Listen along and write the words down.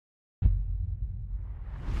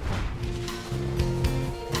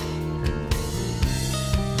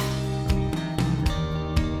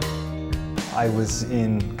I was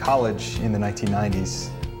in college in the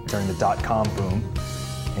 1990s during the dot-com boom,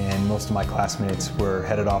 and most of my classmates were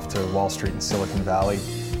headed off to Wall Street and Silicon Valley,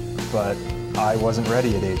 but I wasn't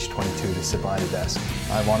ready at age 22 to sit behind a desk.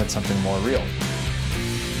 I wanted something more real.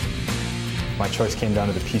 My choice came down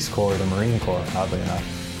to the Peace Corps or the Marine Corps, oddly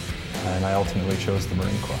enough, and I ultimately chose the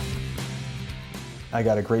Marine Corps. I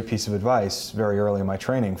got a great piece of advice very early in my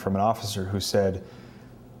training from an officer who said,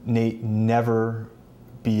 "Nate, never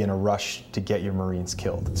be in a rush to get your Marines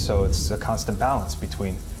killed." So it's a constant balance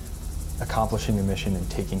between accomplishing the mission and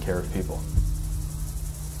taking care of people.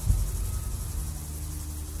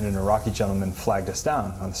 And an Iraqi gentleman flagged us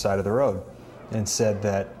down on the side of the road and said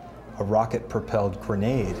that a rocket-propelled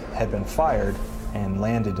grenade had been fired and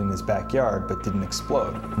landed in his backyard but didn't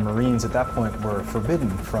explode. Marines at that point were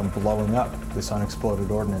forbidden from blowing up this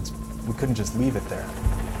unexploded ordnance. We couldn't just leave it there.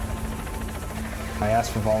 I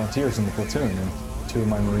asked for volunteers in the platoon, and two of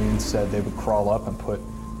my Marines said they would crawl up and put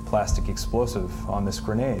plastic explosive on this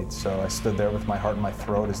grenade. So I stood there with my heart in my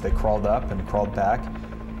throat as they crawled up and crawled back,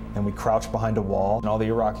 and we crouched behind a wall, and all the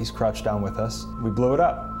Iraqis crouched down with us. We blew it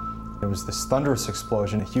up. It was this thunderous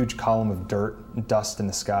explosion, a huge column of dirt and dust in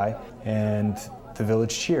the sky, and the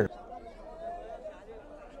village cheered.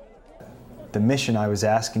 The mission I was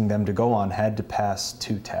asking them to go on had to pass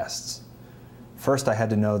two tests. First, I had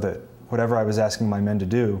to know that whatever I was asking my men to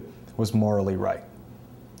do was morally right.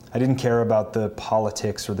 I didn't care about the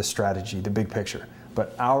politics or the strategy, the big picture,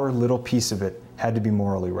 but our little piece of it had to be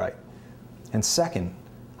morally right. And second,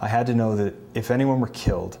 I had to know that if anyone were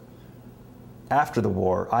killed after the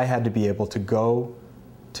war, I had to be able to go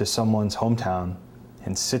to someone's hometown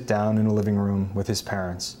and sit down in a living room with his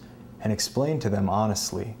parents and explain to them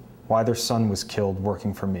honestly why their son was killed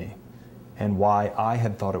working for me and why I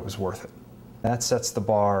had thought it was worth it. That sets the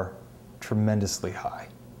bar tremendously high.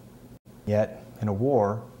 Yet, in a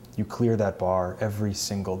war, you clear that bar every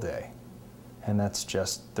single day. And that's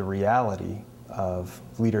just the reality of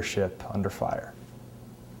leadership under fire.